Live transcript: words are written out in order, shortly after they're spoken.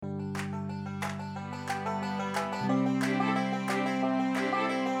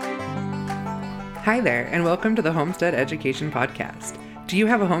Hi there, and welcome to the Homestead Education Podcast. Do you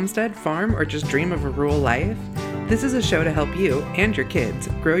have a homestead, farm, or just dream of a rural life? This is a show to help you and your kids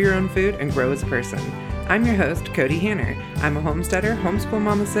grow your own food and grow as a person. I'm your host, Cody Hanner. I'm a homesteader, homeschool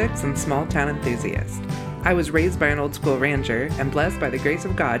mom of six, and small town enthusiast. I was raised by an old school rancher and blessed by the grace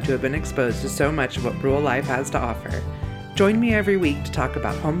of God to have been exposed to so much of what rural life has to offer. Join me every week to talk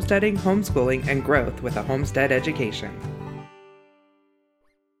about homesteading, homeschooling, and growth with a homestead education.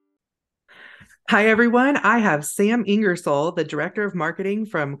 Hi, everyone. I have Sam Ingersol, the Director of Marketing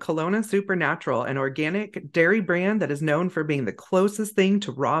from Kelowna Supernatural, an organic dairy brand that is known for being the closest thing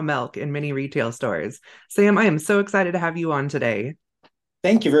to raw milk in many retail stores. Sam, I am so excited to have you on today.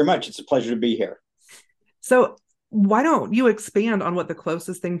 Thank you very much. It's a pleasure to be here. So why don't you expand on what the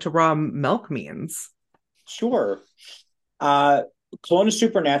closest thing to raw milk means? Sure. Kelowna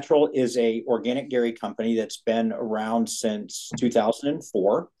Supernatural is a organic dairy company that's been around since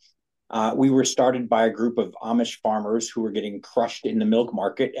 2004. We were started by a group of Amish farmers who were getting crushed in the milk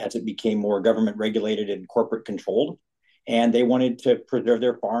market as it became more government regulated and corporate controlled. And they wanted to preserve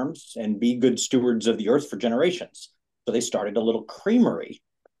their farms and be good stewards of the earth for generations. So they started a little creamery.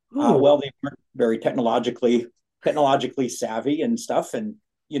 They weren't very technologically savvy and stuff. And,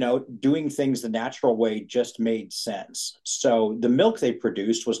 doing things the natural way just made sense. So the milk they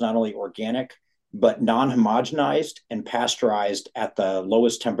produced was not only organic, but non-homogenized and pasteurized at the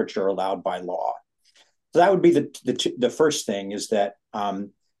lowest temperature allowed by law. So that would be the first thing, is that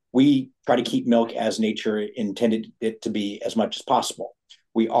we try to keep milk as nature intended it to be as much as possible.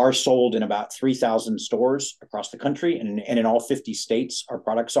 We are sold in about 3,000 stores across the country, and in all 50 states our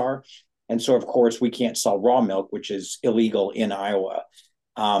products are. And so, of course, we can't sell raw milk, which is illegal in Iowa.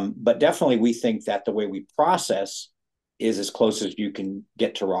 But definitely we think that the way we process is as close as you can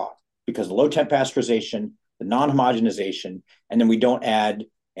get to raw, because the low temp pasteurization, the non-homogenization, and then we don't add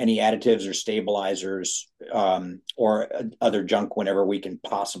any additives or stabilizers or other junk whenever we can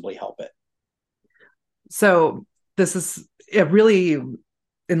possibly help it. So this is a really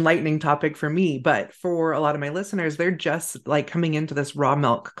enlightening topic for me, but for a lot of my listeners, they're just like coming into this raw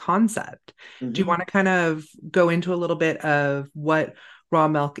milk concept. Mm-hmm. Do you want to kind of go into a little bit of what raw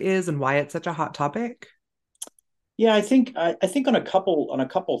milk is and why it's such a hot topic? Yeah, I think on a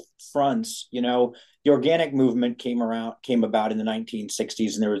couple fronts, the organic movement came about in the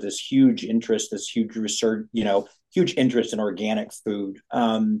 1960s, and there was this huge interest, huge interest in organic food.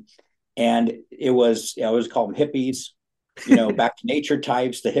 And I always call them hippies, back to nature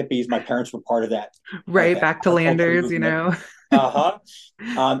types, the hippies. My parents were part of that. Right, back to landers, Uh-huh.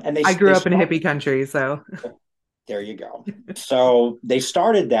 And I grew up in a hippie country, so. There you go. So they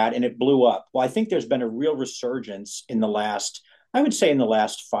started that and it blew up. Well, I think there's been a real resurgence in the last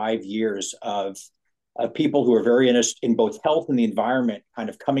 5 years of people who are very interested in both health and the environment kind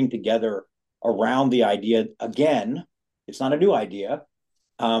of coming together around the idea. Again, it's not a new idea,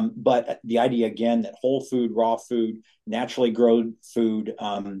 but the idea again that whole food, raw food, naturally grown food,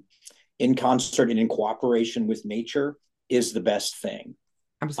 in concert and in cooperation with nature is the best thing.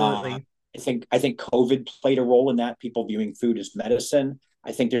 Absolutely. I think COVID played a role in that, people viewing food as medicine.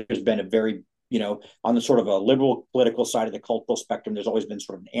 I think there's been a very, on the sort of a liberal political side of the cultural spectrum, there's always been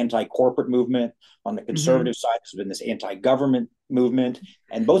sort of an anti-corporate movement. On the conservative side, there's been this anti-government movement.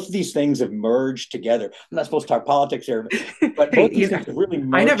 And both of these things have merged together. I'm not supposed to talk politics here, but both these things have really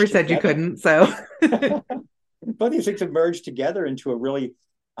merged I never said together. You couldn't, so. Both these things have merged together into a really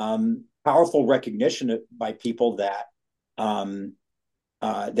powerful recognition by people that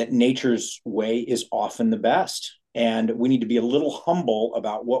that nature's way is often the best. And we need to be a little humble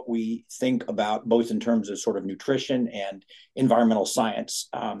about what we think about, both in terms of sort of nutrition and environmental science,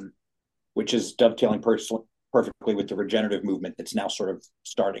 which is dovetailing perfectly with the regenerative movement that's now sort of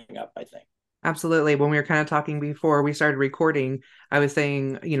starting up, I think. Absolutely. When we were kind of talking before we started recording, I was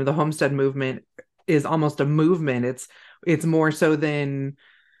saying, the homestead movement is almost a movement. It's more so than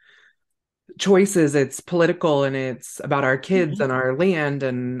choices. It's political, and it's about our kids and our land.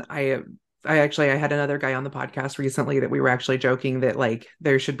 And I had another guy on the podcast recently that we were actually joking that like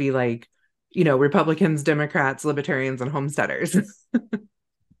there should be like, Republicans, Democrats, Libertarians, and homesteaders.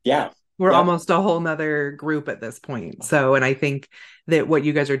 Yeah. We're almost a whole nother group at this point. So, and I think that what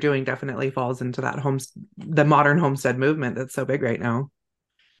you guys are doing definitely falls into that the modern homestead movement that's so big right now.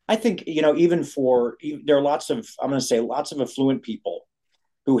 I think, there are lots of affluent people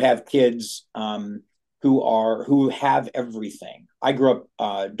who have kids who have everything. I grew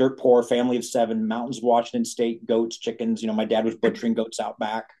up dirt poor, family of 7, mountains of Washington State, goats, chickens. My dad was butchering goats out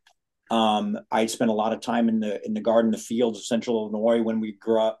back. I spent a lot of time in the garden, the fields of Central Illinois when we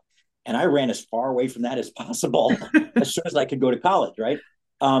grew up, and I ran as far away from that as possible as soon as I could go to college. Right.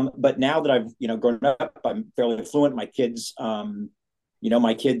 But now that I've grown up, I'm fairly fluent. My kids and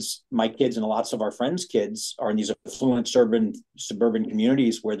lots of our friends' kids are in these affluent suburban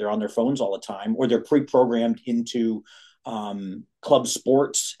communities where they're on their phones all the time, or they're pre-programmed into club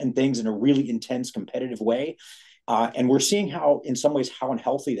sports and things in a really intense competitive way. And we're seeing how, in some ways, how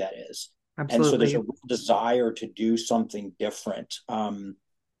unhealthy that is. And so there's a Absolutely. real desire to do something different.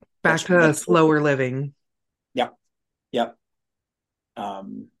 Back to That's slower living. Yep, yep.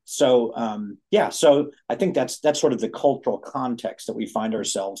 Yeah, so I think that's sort of the cultural context that we find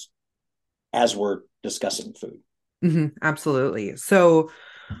ourselves as we're discussing food. Absolutely. So,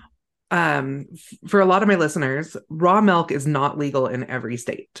 for a lot of my listeners, raw milk is not legal in every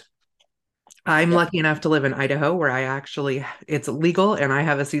state. I'm Yep. lucky enough to live in Idaho where it's legal and I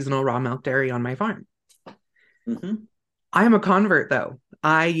have a seasonal raw milk dairy on my farm. Mm-hmm. I am a convert though.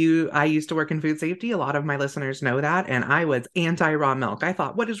 I used to work in food safety. A lot of my listeners know that, and I was anti raw milk. I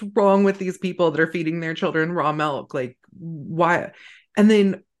thought, what is wrong with these people that are feeding their children raw milk? Like, why? And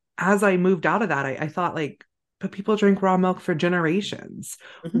then as I moved out of that, I thought like, but people drink raw milk for generations.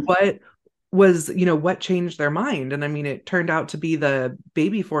 Mm-hmm. What changed their mind? And I mean, it turned out to be the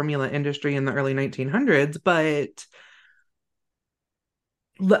baby formula industry in the early 1900s, but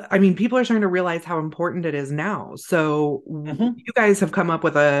I mean, people are starting to realize how important it is now. So Mm-hmm. you guys have come up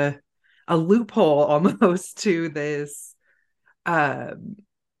with a loophole almost to this uh,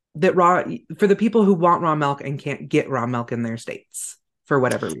 that raw for the people who want raw milk and can't get raw milk in their states for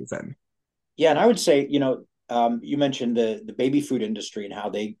whatever reason. Yeah, and I would say, you mentioned the baby food industry and how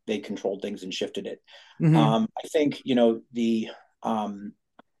they controlled things and shifted it. Hmm. I think the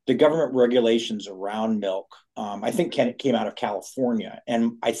government regulations around milk, I think came out of California,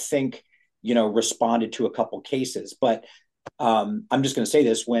 and I think responded to a couple cases. But I'm just going to say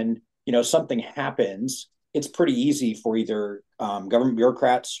this: when something happens, it's pretty easy for either government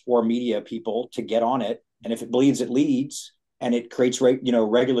bureaucrats or media people to get on it, and if it bleeds, it leads, and it creates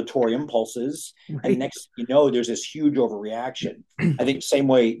regulatory impulses, and Right. next there's this huge overreaction. I think same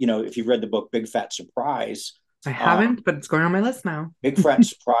way if you've read the book Big Fat Surprise. I uh, haven't, but it's going on my list now. Big Fat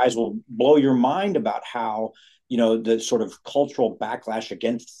Surprise will blow your mind about how the sort of cultural backlash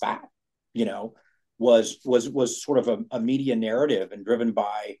against fat, you know, was sort of a media narrative and driven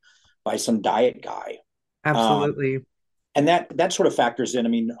by some diet guy, Absolutely. and that sort of factors in. I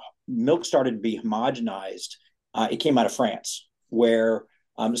mean, milk started to be homogenized. It came out of France, where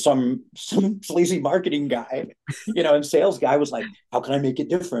some sleazy marketing guy, and sales guy was like, "How can I make it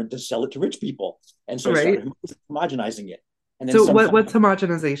different to sell it to rich people?" And so he Right. started homogenizing it. And then So some what's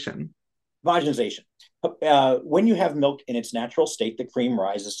homogenization? homogenization. When you have milk in its natural state, the cream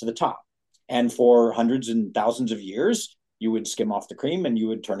rises to the top. And for hundreds and thousands of years, you would skim off the cream and you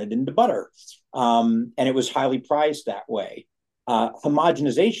would turn it into butter. And it was highly prized that way.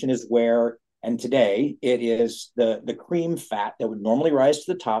 Homogenization is where, and today, it is the cream fat that would normally rise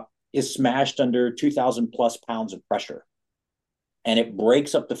to the top is smashed under 2,000 plus pounds of pressure. And it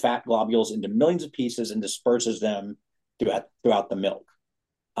breaks up the fat globules into millions of pieces and disperses them throughout the milk.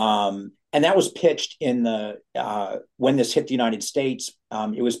 And that was pitched in the when this hit the United States.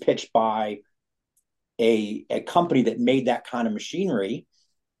 It was pitched by a company that made that kind of machinery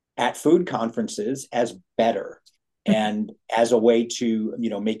at food conferences as better and as a way to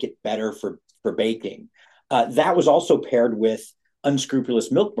make it better for baking. That was also paired with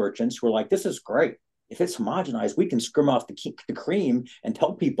unscrupulous milk merchants who were like, "This is great. If it's homogenized, we can scrim off the cream and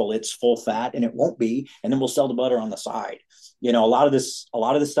tell people it's full fat, and it won't be, and then we'll sell the butter on the side." A lot of this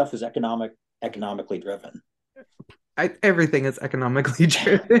stuff is economically driven. Everything is economically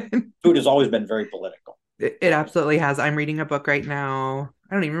driven. Food has always been very political. It absolutely has. I'm reading a book right now.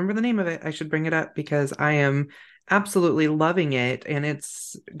 I don't even remember the name of it. I should bring it up because I am absolutely loving it and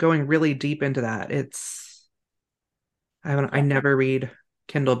it's going really deep into that. I Yeah. never read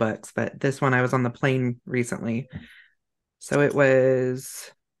Kindle books, but this one I was on the plane recently. So it was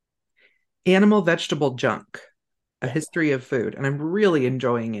Animal Vegetable Junk, A Yeah. History of Food, and I'm really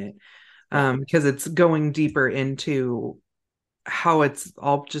enjoying it Yeah. because it's going deeper into how it's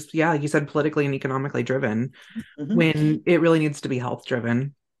all just, yeah, like you said, politically and economically driven Mm-hmm. when it really needs to be health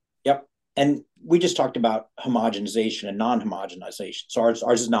driven. Yep. And we just talked about homogenization and non-homogenization. So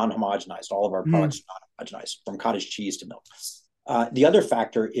ours is non-homogenized. All of our Mm. products are non-homogenized, from cottage cheese to milk. The other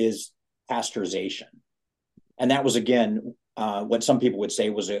factor is pasteurization, and that was again what some people would say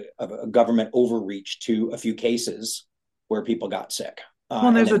was a government overreach to a few cases where people got sick, Well, and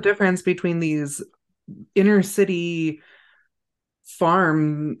and there's a then difference between these inner city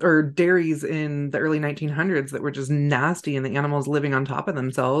farm or dairies in the early 1900s that were just nasty and the animals living on top of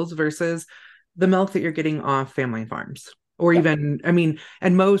themselves versus the milk that you're getting off family farms or Yep. even, I mean,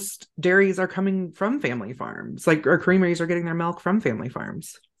 and most dairies are coming from family farms, like our creameries are getting their milk from family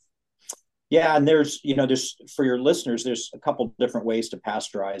farms. Yeah, and there's for your listeners, there's a couple different ways to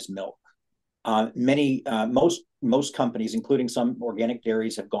pasteurize milk. Most companies, including some organic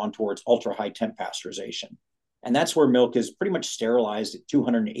dairies, have gone towards ultra high temp pasteurization, and that's where milk is pretty much sterilized at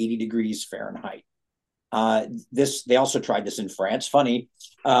 280 degrees Fahrenheit. This They also tried this in France. Funny,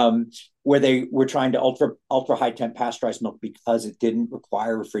 where they were trying to ultra high temp pasteurize milk because it didn't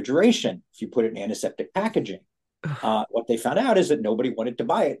require refrigeration if you put it in antiseptic packaging. What they found out is that nobody wanted to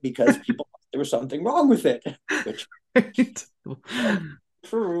buy it because people thought there was something wrong with it, which Right?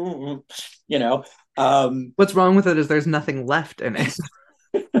 you know. Um, What's wrong with it is there's nothing left in it.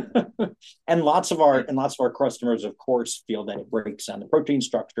 and lots of our customers, of course, feel that it breaks down the protein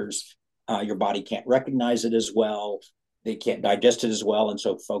structures. Your body can't recognize it as well. They can't digest it as well, and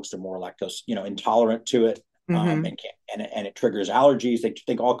so folks are more lactose, intolerant to it, Hmm. and it triggers allergies. They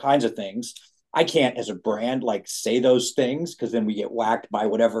think all kinds of things. I can't, as a brand, like say those things because then we get whacked by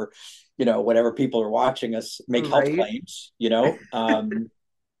whatever people are watching us make health Right. claims.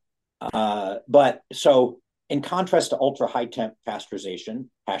 But so in contrast to ultra high temp pasteurization,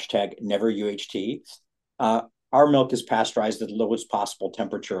 hashtag never UHT, uh, our milk is pasteurized at the lowest possible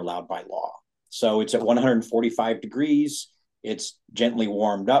temperature allowed by law. So it's at 145 degrees. It's gently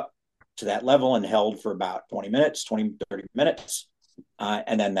warmed up to that level and held for about 20 minutes, 20, 30 minutes.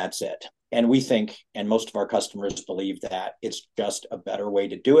 And then that's it. And we think, and most of our customers believe that it's just a better way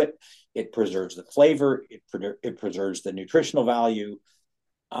to do it. It preserves the flavor, it preserves the nutritional value,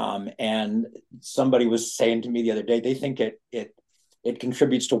 and somebody was saying to me the other day, they think it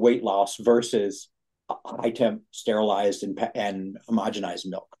contributes to weight loss versus high temp sterilized and homogenized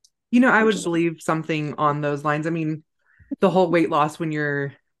milk, I which would is believe something on those lines. I mean, the whole weight loss when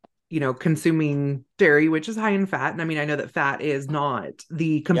you're, consuming dairy, which is high in fat. And I mean, I know that fat is not the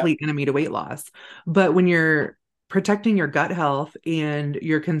yep, complete enemy to weight loss, but when you're protecting your gut health and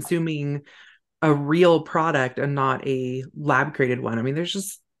you're consuming a real product and not a lab created one, I mean,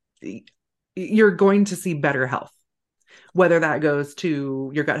 you're going to see better health. Whether that goes to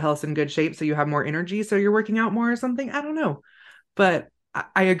your gut health's in good shape, so you have more energy, so you're working out more or something, I don't know. But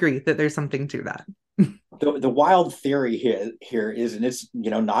I agree that there's something to that. the wild theory here is, and it's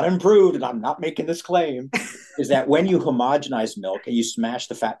not improved, and I'm not making this claim, is that when you homogenize milk and you smash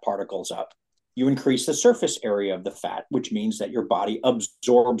the fat particles up, you increase the surface area of the fat, which means that your body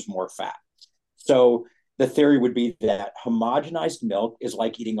absorbs more fat. So the theory would be that homogenized milk is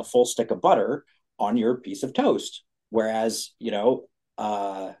like eating a full stick of butter on your piece of toast, whereas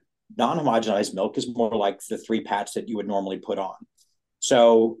non-homogenized milk is more like the three pats that you would normally put on.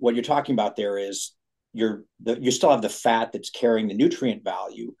 So what you're talking about there is you still have the fat that's carrying the nutrient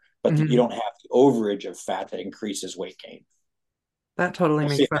value, but you Mhm. don't have the overage of fat that increases weight gain. That totally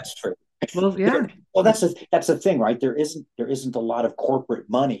We'll see makes if sense. that's true. Well, yeah. Well, that's the thing, right? There isn't a lot of corporate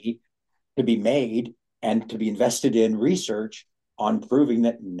money to be made and to be invested in research on proving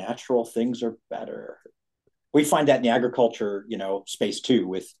that natural things are better. We find that in the agriculture, space too,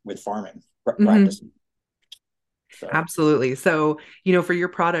 with farming Hmm. practices. So Absolutely. So, for your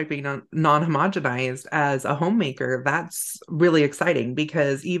product being non-homogenized as a homemaker, that's really exciting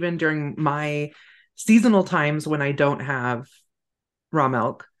because even during my seasonal times when I don't have raw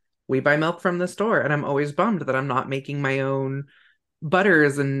milk, we buy milk from the store, and I'm always bummed that I'm not making my own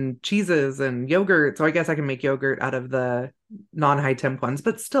butters and cheeses and yogurt. So I guess I can make yogurt out of the non-high temp ones,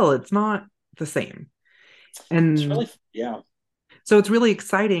 but still it's not the same. it's And really, yeah. so it's really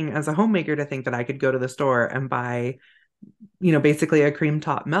exciting as a homemaker to think that I could go to the store and buy, basically a cream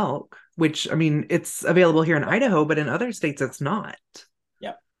top milk, which I mean, it's available here in Idaho, but in other states it's not.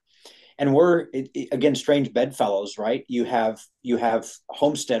 Yeah. And again, strange bedfellows, right? You have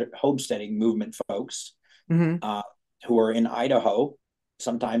homesteading movement folks, Hmm. uh, who are in Idaho,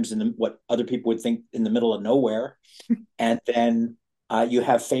 sometimes what other people would think in the middle of nowhere. And then you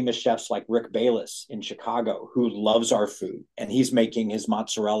have famous chefs like Rick Bayless in Chicago, who loves our food, and he's making his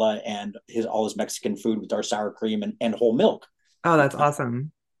mozzarella and all his Mexican food with our sour cream and whole milk. Oh, that's Uh,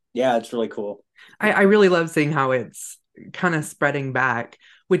 awesome. yeah, it's really cool. I really love seeing how it's kind of spreading back,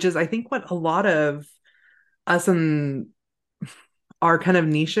 which is, I think, what a lot of us in our kind of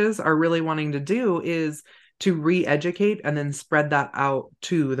niches are really wanting to do is to re-educate and then spread that out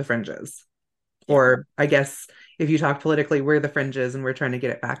to the fringes. Yeah, Or I guess if you talk politically, we're the fringes and we're trying to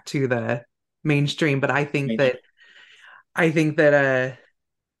get it back to the mainstream. But I think that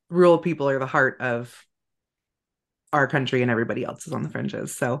rural people are the heart of our country and everybody else is on the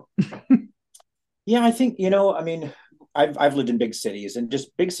fringes. So yeah. I think I mean, I've lived in big cities, and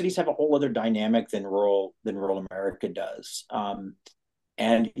just big cities have a whole other dynamic than rural America does.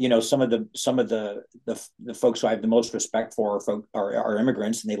 And some of the folks who I have the most respect for are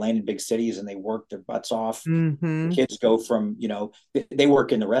immigrants, and they land in big cities and they work their butts off. The Mm-hmm. kids go from, they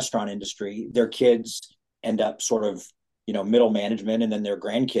work in the restaurant industry. Their kids end up sort of, middle management, and then their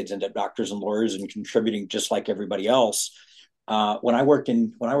grandkids end up doctors and lawyers and contributing just like everybody else. When I worked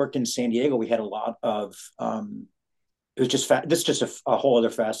in San Diego, we had a lot of it was just this is just a whole other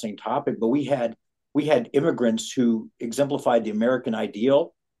fascinating topic, but we had immigrants who exemplified the American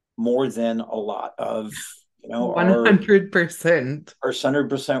ideal more than a lot of our 100%.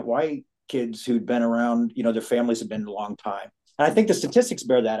 100% white kids who'd been around, their families had been a long time. And I think the statistics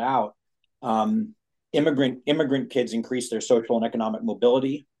bear that out. um, immigrant kids increase their social and economic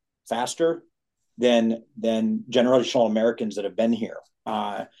mobility faster than generational Americans that have been here.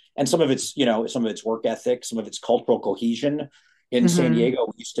 And some of it's work ethic, some of it's cultural cohesion. In San Mm-hmm. Diego,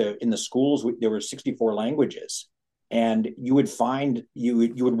 we used to in the schools there were 64 languages, and you would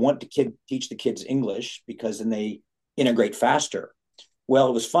want to teach the kids English because then they integrate faster. Well,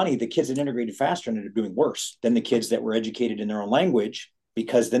 it was funny. The kids that integrated faster ended up doing worse than the kids that were educated in their own language,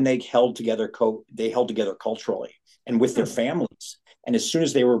 because then they held together culturally and with their families. And as soon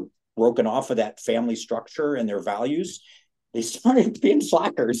as they were broken off of that family structure and their values, they started being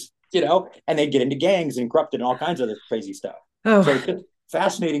slackers, and they'd get into gangs and corrupted and all kinds of other crazy stuff. Oh, So it's just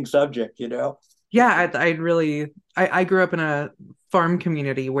fascinating subject. yeah. I grew up in a farm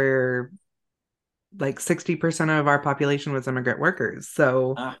community where like 60% of our population was immigrant workers.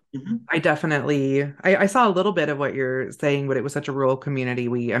 So I saw a little bit of what you're saying, but it was such a rural community.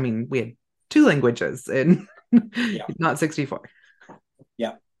 I mean, we had two languages and Yeah. not 64.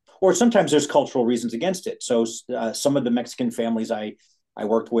 Yeah. Or sometimes there's cultural reasons against it. So some of the Mexican families I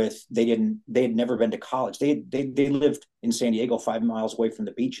worked with, they had never been to college. They lived in San Diego, 5 miles away from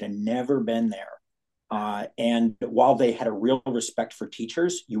the beach, and had never been there. And while they had a real respect for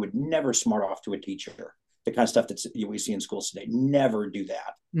teachers, you would never smart off to a teacher. The kind of stuff that we see in schools today, never do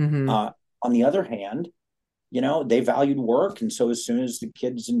that. Mm-hmm. On the other hand, they valued work, and so as soon as the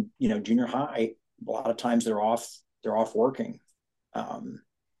kids in junior high, a lot of times they're off working. Um,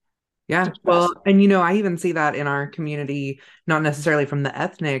 Yeah. just Well, fast. and I even see that in our community, not necessarily from the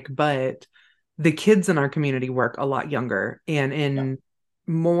ethnic, but the kids in our community work a lot younger and Yeah. in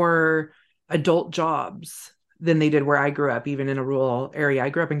more adult jobs than they did where I grew up, even in a rural area. I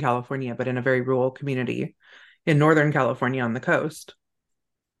grew up in California, but in a very rural community in Northern California on the coast.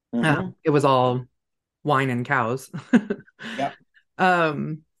 Mm-hmm. It was all wine and cows. Yeah.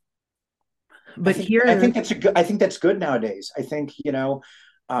 um, I but think I here, think that's a good. I think that's good nowadays. I think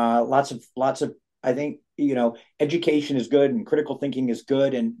lots of. I think education is good and critical thinking is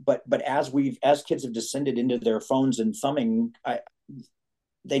good, and but as kids have descended into their phones and thumbing,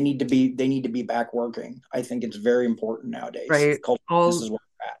 they need to be back working. I think it's very important nowadays. right, Culture. This all is where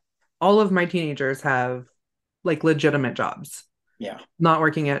we're at. all of my teenagers have like legitimate jobs, Yeah. not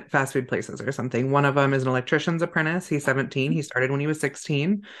working at fast food places or something. One of them is an electrician's apprentice. He's 17. He started when he was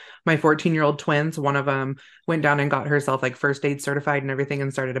 16. My 14-year-old twins, one of them went down and got herself like first aid certified and everything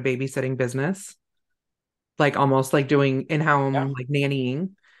and started a babysitting business, like almost like doing Yeah. in-home like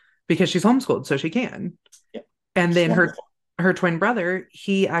nannying because she's homeschooled, so she can. Yeah. And It's then wonderful. her twin brother,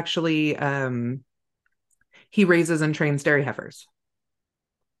 he actually he raises and trains dairy heifers.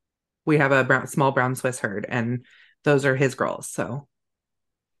 We have a small brown Swiss herd, and those are his girls. So,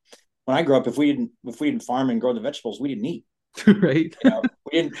 When I grew up, if we didn't farm and grow the vegetables, we didn't eat. right.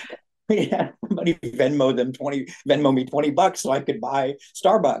 We didn't. We had somebody Venmo me $20 so I could buy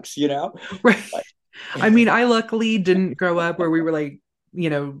Starbucks. Right. Like, I mean, I luckily didn't grow up where we were like, you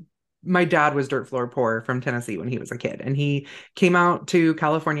know, my dad was dirt floor poor from Tennessee when he was a kid. And he came out to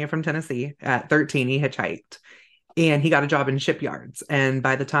California from Tennessee at 13. He hitchhiked and he got a job in shipyards. And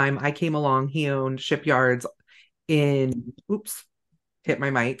by the time I came along, he owned shipyards oops, hit my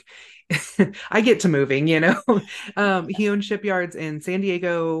mic. I get to moving. He owned shipyards in San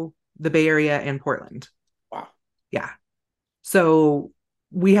Diego, the Bay Area, and Portland. wow. Yeah. So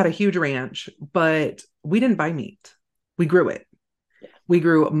we had a huge ranch, but we didn't buy meat. We grew it. Yeah. We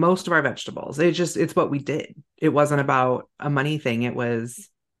grew most of our vegetables. It's what we did. It wasn't about a money thing. It was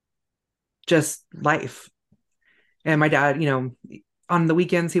just life. And my dad, on the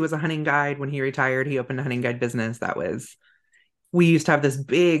weekends, he was a hunting guide. When he retired, he opened a hunting guide business. We used to have this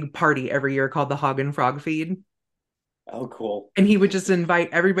big party every year called the Hog and Frog Feed. Oh, cool. And he would just invite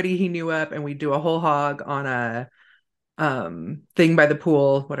everybody he knew up and we'd do a whole hog on a thing by the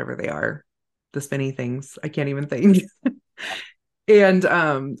pool, whatever they are, the spinny things. I can't even think. And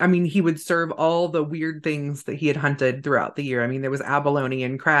I mean, he would serve all the weird things that he had hunted throughout the year. I mean, there was abalone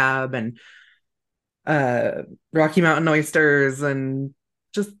and crab and uh Rocky Mountain oysters and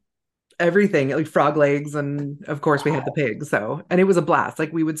just everything, like frog legs, and of course we had the Wow. pigs. So, and it was a blast.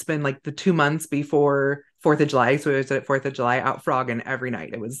 Like we would spend like the 2 months before Fourth of July, so we would sit at Fourth of July out frogging every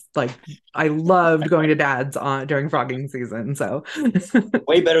night. It was like I loved going to dad's on during frogging season. So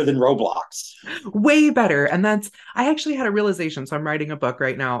Way better than Roblox. way better. And that's I actually had a realization. So I'm writing a book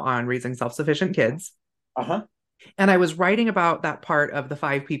right now on raising self-sufficient kids. Uh-huh. And I was writing about that part of the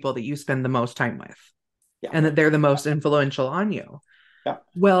 5 people that you spend the most time with Yeah. and that they're the most influential on you. Yeah.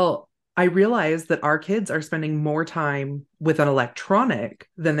 Well, I realized that our kids are spending more time with an electronic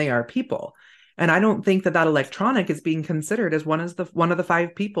than they are people. And I don't think that that electronic is being considered as one of the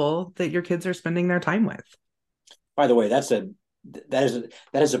 5 people that your kids are spending their time with. By the way, that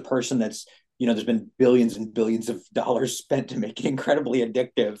is a person that's, there's been billions and billions of dollars spent to make it incredibly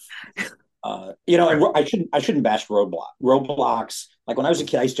addictive. And I shouldn't bash Roblox. Roblox, like when I was a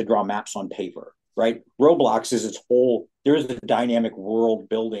kid, I used to draw maps on paper, right? Roblox is its whole. There is a dynamic world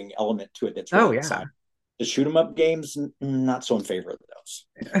building element to it that's Oh really yeah. exciting. The shoot 'em up games, not so in favor of those.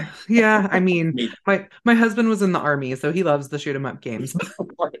 Yeah, I mean, Me, my husband was in the army, so he loves the shoot 'em up games.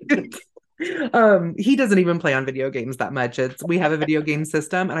 right? He doesn't even play on video games that much. It's we have a video game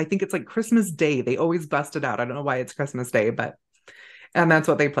system, and I think it's like Christmas Day. They always bust it out. I don't know why it's Christmas Day, but and that's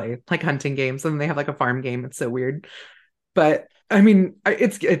what they play, like hunting games, and they have like a farm game. It's so weird. But I mean,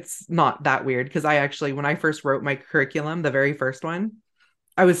 it's not that weird because I actually, when I first wrote my curriculum, the very first one,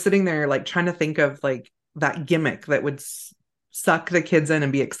 I was sitting there like trying to think of like that gimmick that would suck the kids in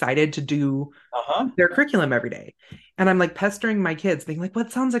and be excited to do Uh-huh. their curriculum every day. And I'm like pestering my kids, being like,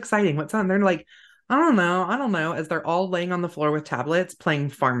 "What sounds exciting? What sound?" They're like, I don't know," as they're all laying on the floor with tablets playing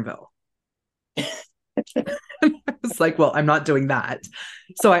Farmville. It's like, well, I'm not doing that.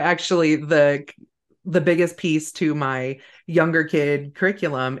 So I actually the biggest piece to my younger kid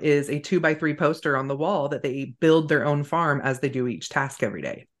curriculum is a 2x3 poster on the wall that they build their own farm as they do each task every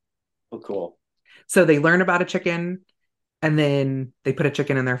day. Oh, cool. So they learn about a chicken and then they put a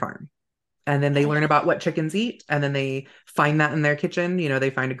chicken in their farm. And then they learn about what chickens eat and then they find that in their kitchen. They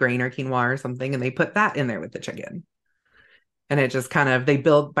find a grain or quinoa or something and they put that in there with the chicken. And it just kind of they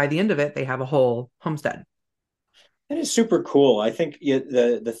build by the end of it, they have a whole homestead. That is super cool. I think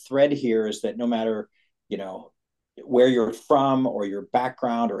the thread here is that no matter, you know, where you're from or your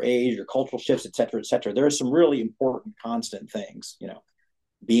background or age or cultural shifts, et cetera, there are some really important constant things,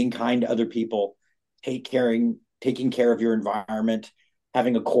 being kind to other people, taking care of your environment,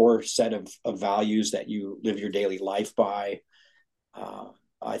 having a core set of values that you live your daily life by. Uh,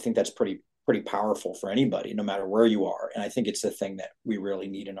 I think that's pretty powerful for anybody, no matter where you are. And I think it's the thing that we really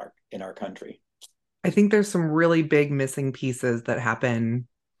need in our country. I think there's some really big missing pieces that happen.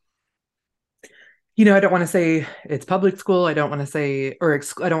 I don't want to say it's public school. I don't want to say,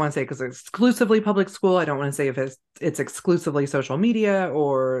 I don't want to say because it's exclusively public school. I don't want to say if it's exclusively social media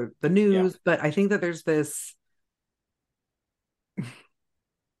or the Yeah. news, but I think that there's this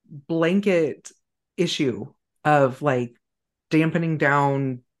blanket issue of like dampening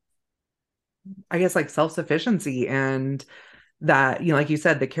down, I guess, like self sufficiency and that, like you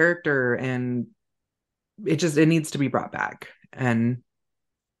said, the character and it needs to be brought back. And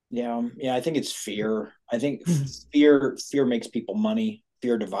Yeah, I think it's fear. I think fear makes people money.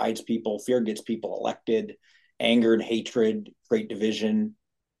 Fear divides people. Fear gets people elected. Anger and hatred create division.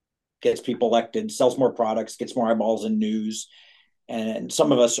 Gets people elected. Sells more products. Gets more eyeballs in news. And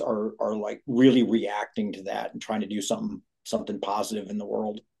some of us are like really reacting to that and trying to do something positive in the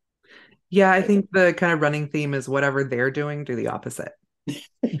world. yeah, I think the kind of running theme is whatever they're doing, do the opposite.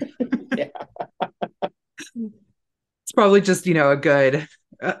 Yeah, It's probably just,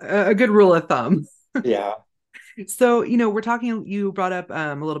 a good rule of thumb. yeah, So, we're talking, you brought up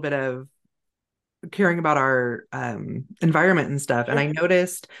a little bit of caring about our environment and stuff. And I sure.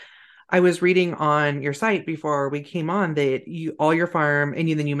 noticed I was reading on your site before we came on that all your farm, and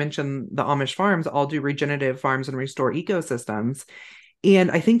then you mentioned the Amish farms all do regenerative farms and restore ecosystems.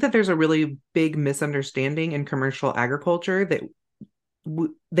 And I think that there's a really big misunderstanding in commercial agriculture that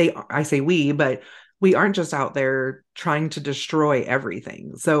I say we, but we aren't just out there trying to destroy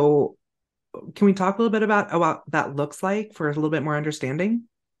everything. So can we talk a little bit about what that looks like for a little bit more understanding?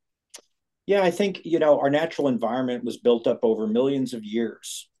 Yeah, I think our natural environment was built up over millions of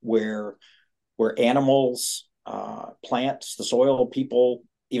years, where animals, plants, the soil, people,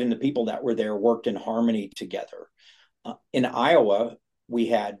 even the people that were there worked in harmony together. In Iowa, we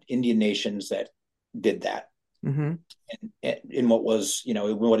had Indian nations that did that Mm-hmm. in what was,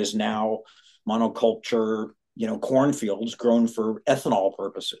 what is now monoculture, cornfields grown for ethanol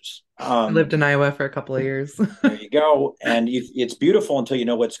purposes. I lived in Iowa for a couple of years. There you go. And it's beautiful until you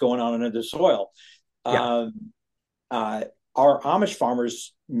know what's going on under the soil. Yeah. Um, uh, our Amish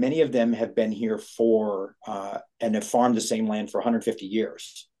farmers, many of them have been here and have farmed the same land for 150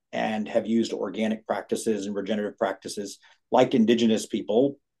 years and have used organic practices and regenerative practices like indigenous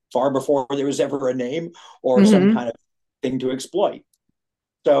people far before there was ever a name or some Hmm. kind of thing to exploit.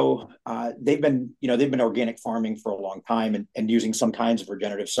 So they've been organic farming for a long time and using some kinds of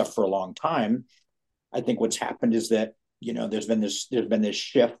regenerative stuff for a long time. I think what's happened is that there's been this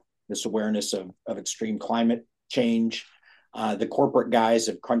shift, this awareness of extreme climate change. The corporate guys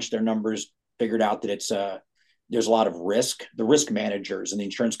have crunched their numbers, figured out that there's a lot of risk. The risk managers and the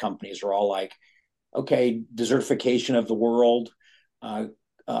insurance companies are all like, okay, desertification of the world, uh,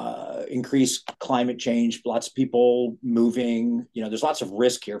 increased climate change, lots of people moving. There's lots of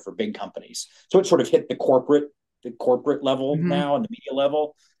risk here for big companies. So it sort of hit the corporate level Hmm. now and the media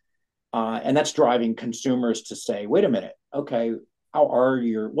level, and that's driving consumers to say, wait a minute, okay, what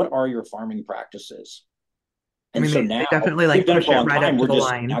are your farming practices? I And mean, so they now definitely we've like done it push for a it long right time. up to We're the just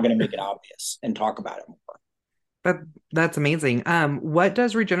now line. going to make it obvious and talk about it more. That's amazing. What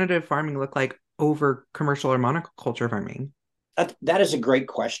does regenerative farming look like over commercial or monoculture farming? That is a great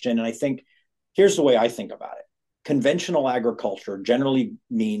question. And I think here's the way I think about it. Conventional agriculture generally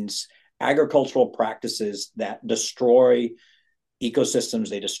means agricultural practices that destroy ecosystems,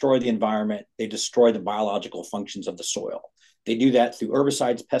 they destroy the environment, they destroy the biological functions of the soil. They do that through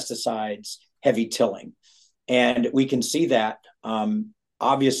herbicides, pesticides, heavy tilling. And we can see that,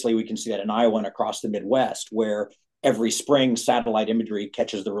 obviously, we can see that in Iowa and across the Midwest, where every spring satellite imagery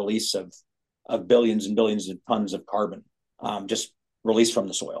catches the release of billions and billions of tons of carbon, just released from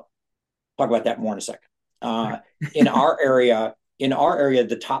the soil. Talk about that more in a second. Uh, in our area,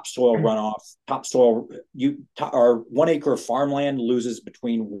 the topsoil runoff, our 1 acre of farmland loses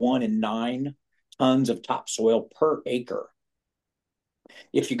between 1 and 9 tons of topsoil per acre.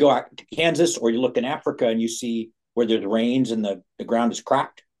 If you go out to Kansas or you look in Africa and you see where there's rains and the ground is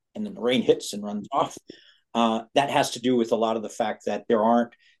cracked and then the rain hits and runs off, that has to do with a lot of the fact that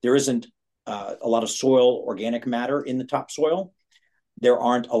there isn't a lot of soil organic matter in the topsoil. There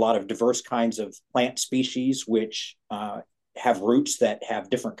aren't a lot of diverse kinds of plant species which have roots that have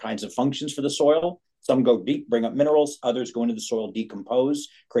different kinds of functions for the soil. Some go deep, bring up minerals. Others go into the soil, decompose,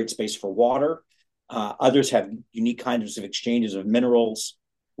 create space for water. Others have unique kinds of exchanges of minerals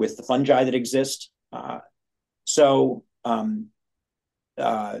with the fungi that exist. So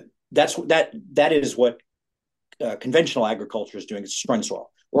uh, that is what conventional agriculture is doing. It's destroying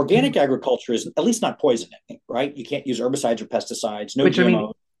soil. Organic agriculture is at least not poisoning, right? You can't use herbicides or pesticides, no Which I mean,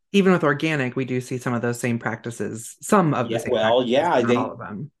 GMO. even with organic, we do see some of those same practices, some of the Yeah, same well, practices, but yeah, not all of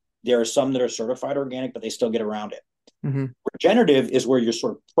them. there are some that are certified organic, but they still get around it. Hmm. Regenerative is where you're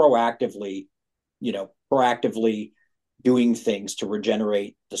sort of proactively doing things to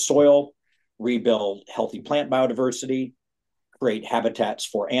regenerate the soil, rebuild healthy plant biodiversity, create habitats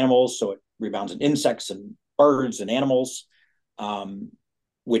for animals so it rebounds in insects and birds and animals, um,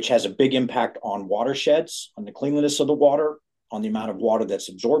 which has a big impact on watersheds, on the cleanliness of the water, on the amount of water that's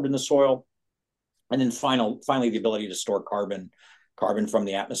absorbed in the soil, and then finally the ability to store carbon from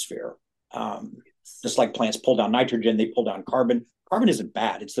the atmosphere. Just like plants pull down nitrogen, they pull down carbon. Carbon isn't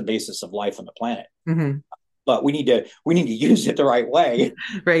bad; it's the basis of life on the planet. Hmm. But we need to use it the right way.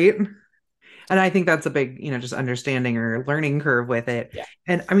 Right. And I think that's a big, just understanding or learning curve with it. Yeah.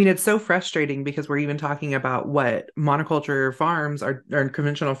 And I mean, it's so frustrating because we're even talking about what monoculture farms or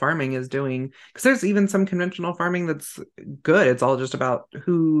conventional farming is doing. Because there's even some conventional farming that's good. It's all just about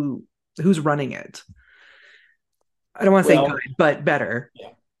who's running it. I don't want to say Well, good, but better. yeah.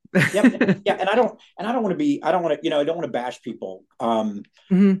 Yep. Yeah. And I don't want to be. I don't want to. I don't want to bash people.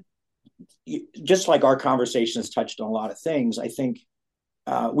 Hmm. Just like our conversation has touched on a lot of things, I think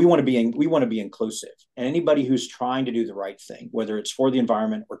we want to be inclusive, and anybody who's trying to do the right thing, whether it's for the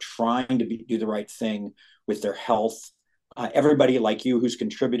environment or trying to do the right thing with their health, everybody like you who's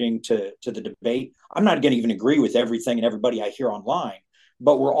contributing to the debate. I'm not going to even agree with everything and everybody I hear online,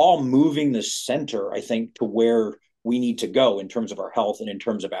 but we're all moving the center, I think, to where we need to go in terms of our health and in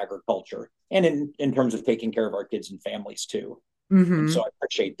terms of agriculture and in terms of taking care of our kids and families too. And so Hmm. I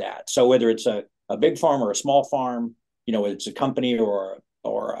appreciate that. So whether it's a big farm or a small farm, whether it's a company or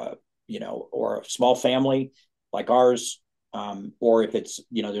a small family like ours, or if it's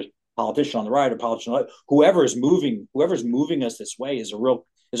there's a politician on the right or politician on the left, whoever's moving us this way is a real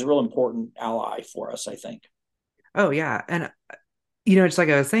important ally for us, I think. Oh yeah. And just like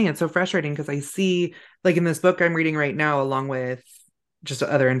I was saying, it's so frustrating because I see, like in this book I'm reading right now, along with just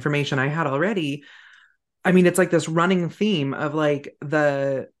other information I had already, I mean, it's like this running theme of like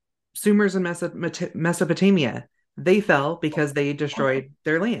the Sumers in Mesopotamia, they fell because they Oh, yeah. destroyed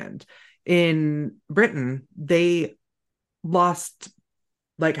their land. In Britain, they lost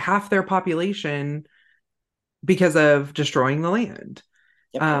like half their population because of destroying the land.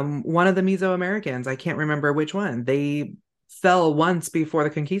 Yep. One of the Mesoamericans, I can't remember which one, they fell once before the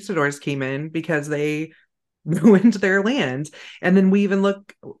conquistadors came in because they ruined their land. And then we even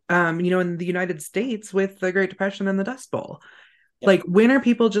look, in the United States with the Great Depression and the Dust Bowl. Yep. Like, when are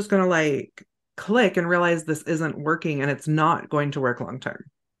people just going to like click and realize this isn't working and it's not going to work long term?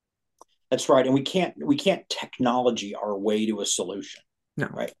 That's right. And we can't technology our way to a solution. No.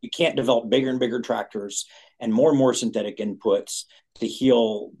 Right. You can't develop bigger and bigger tractors and more synthetic inputs to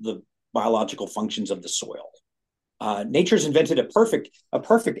heal the biological functions of the soil. Nature's invented a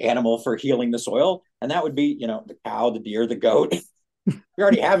perfect animal for healing the soil, and that would be the cow, the deer, the goat. We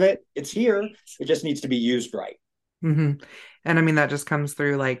already have it; it's here. It just needs to be used right. Hmm. And I mean, that just comes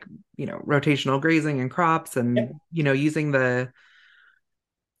through like, rotational grazing and crops Yep. and, using the,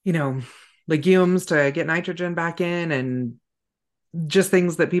 you know, legumes to get nitrogen back in and just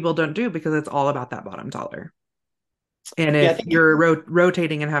things that people don't do because it's all about that bottom dollar. And Yeah, I if think you're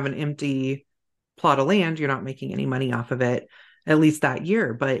rotating and have an empty plot of land, you're not making any money off of it, at least that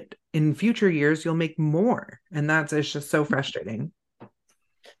year. But in future years, you'll make more. And it's just so frustrating.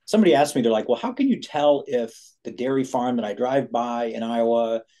 somebody asked me, they're like, "Well, how can you tell if the dairy farm that I drive by in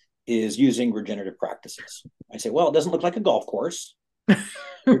Iowa is using regenerative practices?" I say, "Well, it doesn't look like a golf course. You're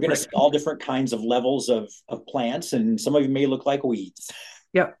going to Right. see all different kinds of levels of plants, and some of them may look like weeds."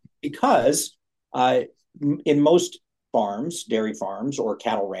 Yep. Because uh, in most farms, dairy farms or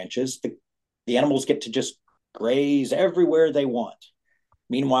cattle ranches, the animals get to just graze everywhere they want.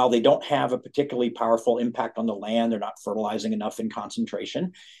 Meanwhile, they don't have a particularly powerful impact on the land. They're not fertilizing enough in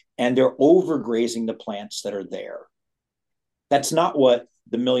concentration, and they're overgrazing the plants that are there. That's not what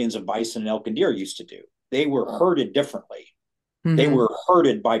the millions of bison and elk and deer used to do. They were herded differently. They Hmm. were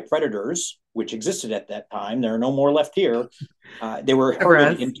herded by predators, which existed at that time. There are no more left here. They were For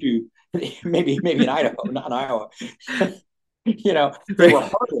herded us. into maybe in Idaho, not in Iowa. They were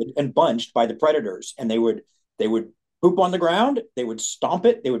Right. herded and bunched by the predators, and they would poop on the ground. They would stomp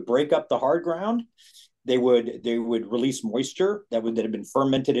it. They would break up the hard ground. They would release moisture that had been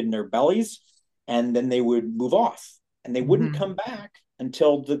fermented in their bellies, and then they would move off, and they wouldn't Hmm. come back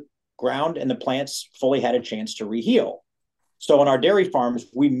until the ground and the plants fully had a chance to reheal. So on our dairy farms,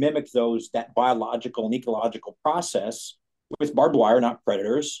 we mimic that biological and ecological process with barbed wire, not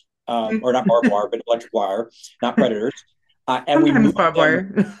predators, or not barbed wire, but electric wire, not predators. And we Sometimes move barbed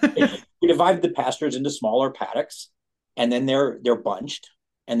them. wire. We divide the pastures into smaller paddocks, and then they're bunched,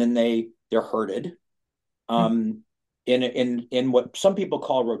 and then they're herded. Um, in what some people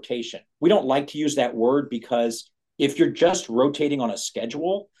call rotation. We don't like to use that word because if you're just rotating on a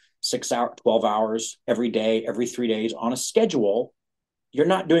schedule, 6 hours, 12 hours every day, every 3 days on a schedule, you're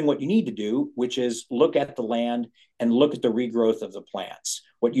not doing what you need to do, which is look at the land and look at the regrowth of the plants.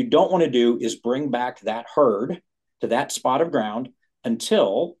 What you don't want to do is bring back that herd to that spot of ground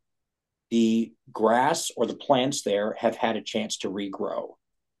until the grass or the plants there have had a chance to regrow.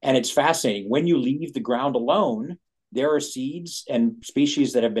 And it's fascinating. When you leave the ground alone, there are seeds and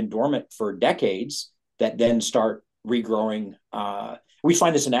species that have been dormant for decades that then start regrowing. We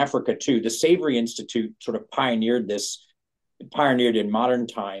find this in Africa too. The Savory Institute sort of pioneered in modern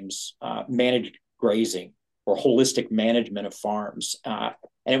times managed grazing or holistic management of farms. And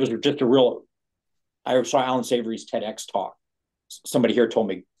it was just a real, I saw Alan Savory's TEDx talk. Somebody here told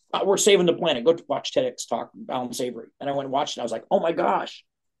me, "Oh, we're saving the planet. Go watch TEDx talk, Alan Savory." And I went and watched it. I was like, "Oh my gosh!"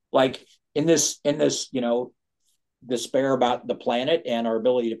 Like in this, despair about the planet and our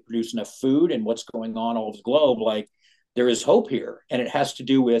ability to produce enough food and what's going on all over the globe. Like there is hope here, and it has to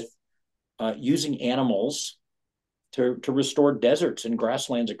do with using animals to restore deserts and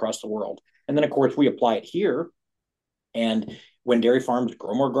grasslands across the world. And then, of course, we apply it here. And when dairy farms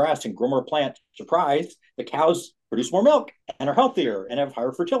grow more grass and grow more plants, surprise, the cows produce more milk and are healthier and have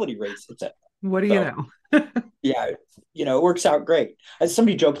higher fertility rates, etc. What do you So know? yeah, it works out great. As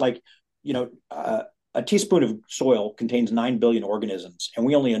somebody joked, like, you know, uh, a teaspoon of soil contains 9 billion organisms, and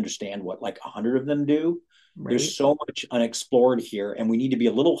we only understand what like 100 of them do. Right. There's so much unexplored here, and we need to be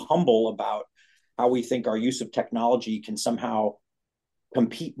a little humble about how we think our use of technology can somehow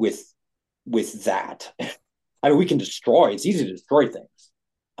compete with that. I mean, we can destroy. It's easy to destroy things.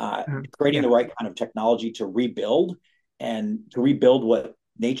 Creating Yeah. the right kind of technology to rebuild and to rebuild what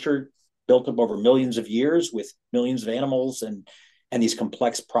nature built up over millions of years with millions of animals and these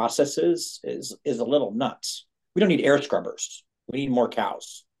complex processes is a little nuts. We don't need air scrubbers. We need more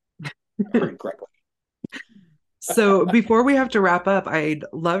cows herded correctly. So before we have to wrap up, I'd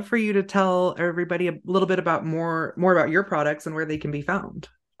love for you to tell everybody a little bit about more about your products and where they can be found.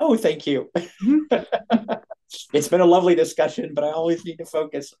 Oh, thank you. Mhm. It's been a lovely discussion, but I always need to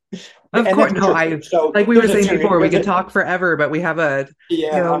focus. Of And course, that's no, true. I So like we were there's a saying serious, before, we there's could a, talk forever, but we have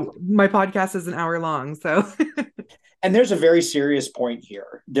yeah, my podcast is an hour long, so and there's a very serious point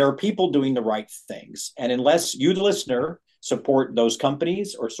here. There are people doing the right things. And unless you, the listener, support those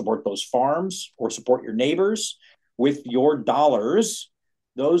companies or support those farms or support your neighbors with your dollars,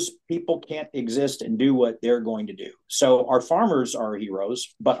 those people can't exist and do what they're going to do. So our farmers are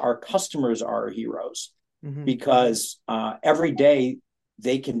heroes, but our customers are heroes Mhm. because every day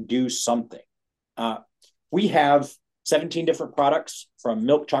they can do something. Uh, we have 17 different products from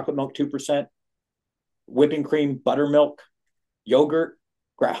milk, chocolate milk, 2%, whipping cream, buttermilk, yogurt,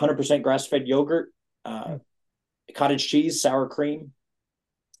 100% grass fed yogurt, uh, cottage cheese, sour cream.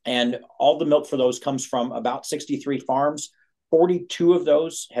 And all the milk for those comes from about 63 farms. 42 of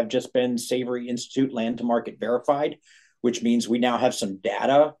those have just been Savory Institute land to market verified, which means we now have some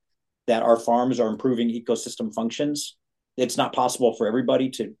data that our farms are improving ecosystem functions. It's not possible for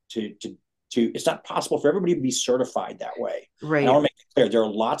everybody it's not possible for everybody to be certified that way. And I Right. want to make it clear there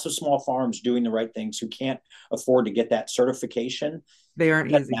are lots of small farms doing the right things who can't afford to get that certification. They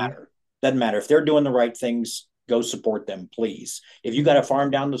aren't Doesn't easy. matter. Doesn't matter. If they're doing the right things, go support them, please. If you got a Mhm.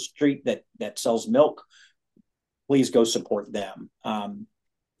 farm down the street that sells milk, please go support them.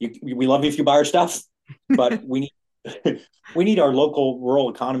 We love you if you buy our stuff, but we need we need our local rural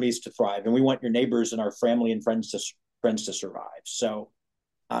economies to thrive, and we want your neighbors and our family and friends to survive. So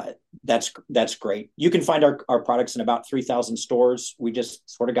uh, that's great. You can find our products in about 3,000 stores. We just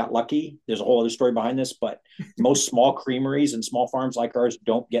sort of got lucky. There's a whole other story behind this, but most small creameries and small farms like ours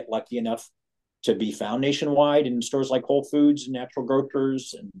don't get lucky enough to be found nationwide in stores like Whole Foods and Natural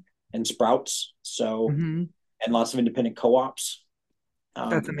Grocers and Sprouts. So Mhm. and lots of independent co-ops.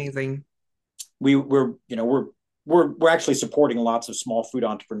 That's Um, amazing. we're you know we're actually supporting lots of small food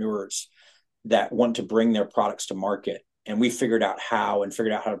entrepreneurs that want to bring their products to market, and we figured out how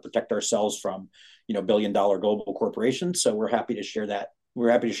to protect ourselves from billion-dollar global corporations. So we're happy to share that. We're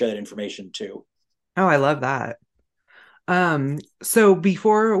happy to share that information too. Oh, I love that. So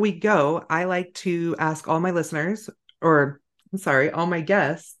before we go, I like to ask all my listeners, or I'm sorry, all my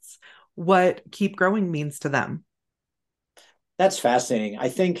guests, what keep growing means to them. That's fascinating. I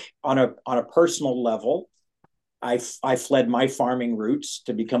think on a personal level, I fled my farming roots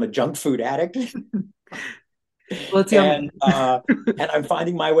to become a junk food addict, Well, it's yum. and I'm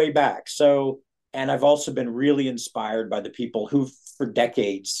finding my way back. So, and I've also been really inspired by the people who, for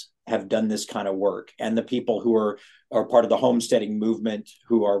decades, have done this kind of work, and the people who are part of the homesteading movement,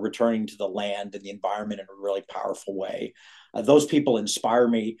 who are returning to the land and the environment in a really powerful way. Those people inspire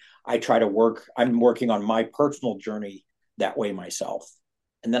me. I try to work. I'm working on my personal journey that way myself,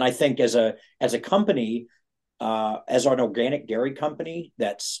 and then I think as a company, as an organic dairy company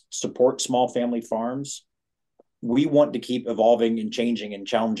that supports small family farms, we want to keep evolving and changing and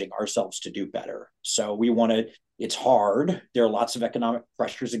challenging ourselves to do better. So we want to, it's hard. There are lots of economic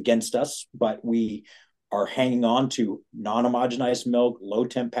pressures against us, but we are hanging on to non homogenized milk, low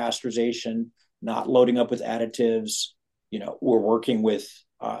temp pasteurization, not loading up with additives. We're working with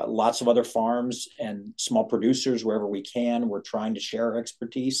lots of other farms and small producers wherever we can. We're trying to share our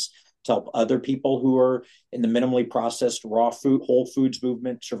expertise to help other people who are in the minimally processed raw food, whole foods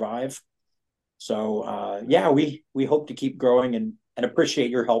movement survive. So yeah, we hope to keep growing and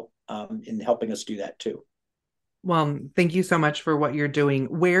appreciate your help in helping us do that too. Well, thank you so much for what you're doing.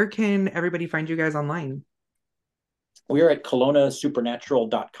 Where can everybody find you guys online? We are at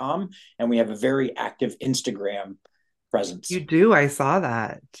kelownasupernatural.com, and we have a very active Instagram You presence. do. I saw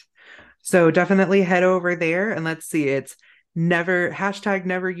that. So definitely head over there and let's see. It's never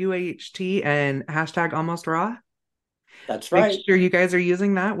UHT and hashtag almost raw. That's Make right. sure you guys are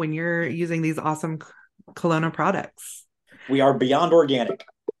using that when you're using these awesome Kelowna products. We are beyond organic.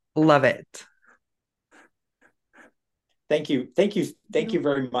 Love it. Thank you. Thank you. Thank you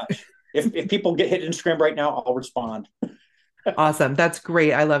very much. If people get hit Instagram right now, I'll respond. Awesome. That's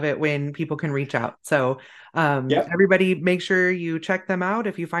great. I love it when people can reach out. So, Yep. everybody, make sure you check them out.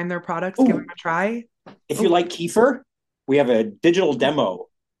 If you find their products, give them Ooh, a try. if you Oh, like kefir, we have a digital demo.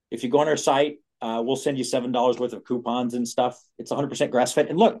 If you go on our site, we'll send you $7 worth of coupons and stuff. It's 100% grass fed.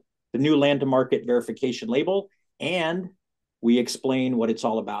 And look, the new land to market verification label, and we explain what it's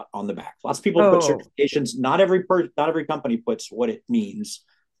all about on the back. Lots of people put oh, certifications. Not every company puts what it means.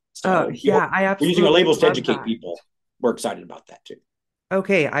 So yeah, I we're using our absolutely labels to love educate that. people. We're excited about that too.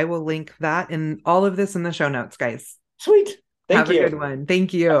 Okay, I will link that and all of this in the show notes, guys. Sweet. Thank Have a you. good one.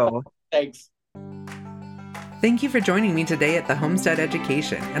 Thank you. Thanks. Thank you for joining me today at the Homestead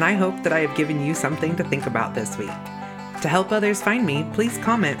Education, and I hope that I have given you something to think about this week. To help others find me, please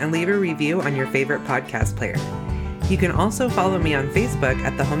comment and leave a review on your favorite podcast player. You can also follow me on Facebook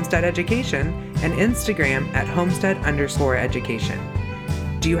at the Homestead Education and Instagram at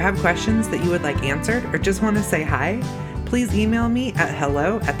homestead_education. Do you have questions that you would like answered or just want to say hi? Please email me at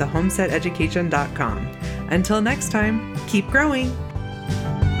hello@thehomesteadeducation.com. Until next time, keep growing!